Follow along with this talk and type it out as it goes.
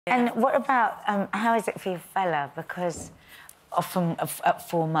And what about, how is it for your fella? Because often at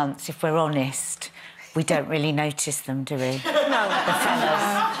 4 months, if we're honest, we don't really notice them, do we? No. The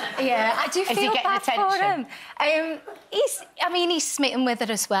fellas. Yeah, I do feel bad for him. He's smitten with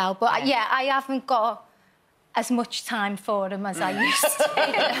it as well, but yeah, I haven't got as much time for him as I used to.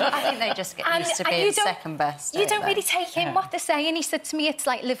 I think they just get used to being second best. You don't really take in what they're saying. He said to me, it's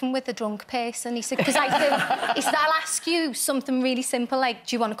like living with a drunk person. He said, because he said, I'll ask you something really simple, like,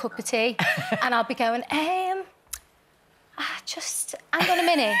 do you want a cup of tea? And I'll be going, just hang on a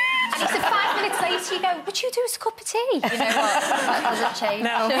minute. And he said 5 minutes later, you go, would you do us a cup of tea? You know what? That doesn't change.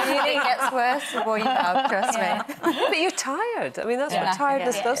 No. It gets worse the more you know, trust me. But you're tired. I mean, that's what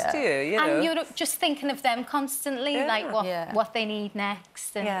tiredness does to you, you know. And you're just thinking of them constantly, like what they need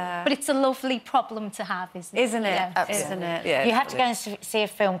next. And, but it's a lovely problem to have, isn't it? Isn't it? Yeah. Isn't it? Yeah, you have to go and see a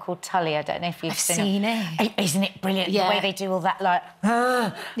film called Tully. I don't know if you've seen it. Isn't it brilliant? The way they do all that, like, where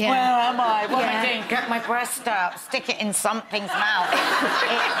am I? What am I doing? Get my breast out, stick it in something's mouth.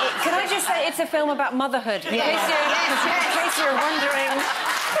 Can I just say it's a film about motherhood? In case you're wondering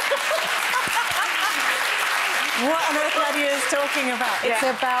what on earth Nadia is talking about. It's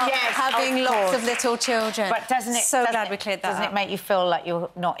about having lots of little children. But doesn't it... So glad we cleared that Doesn't it make you feel like you're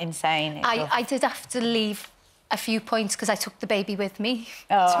not insane? I did have to leave a few points because I took the baby with me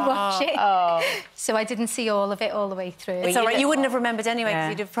to watch it. So I didn't see all of it all the way through. It's all right. You wouldn't have remembered anyway because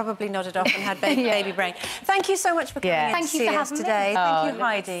you'd have probably nodded off and had baby brain. Thank you so much for coming in to see us today. Thank you,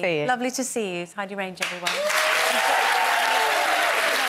 Heidi. See you. Lovely to see you. It's Heidi Range, everyone.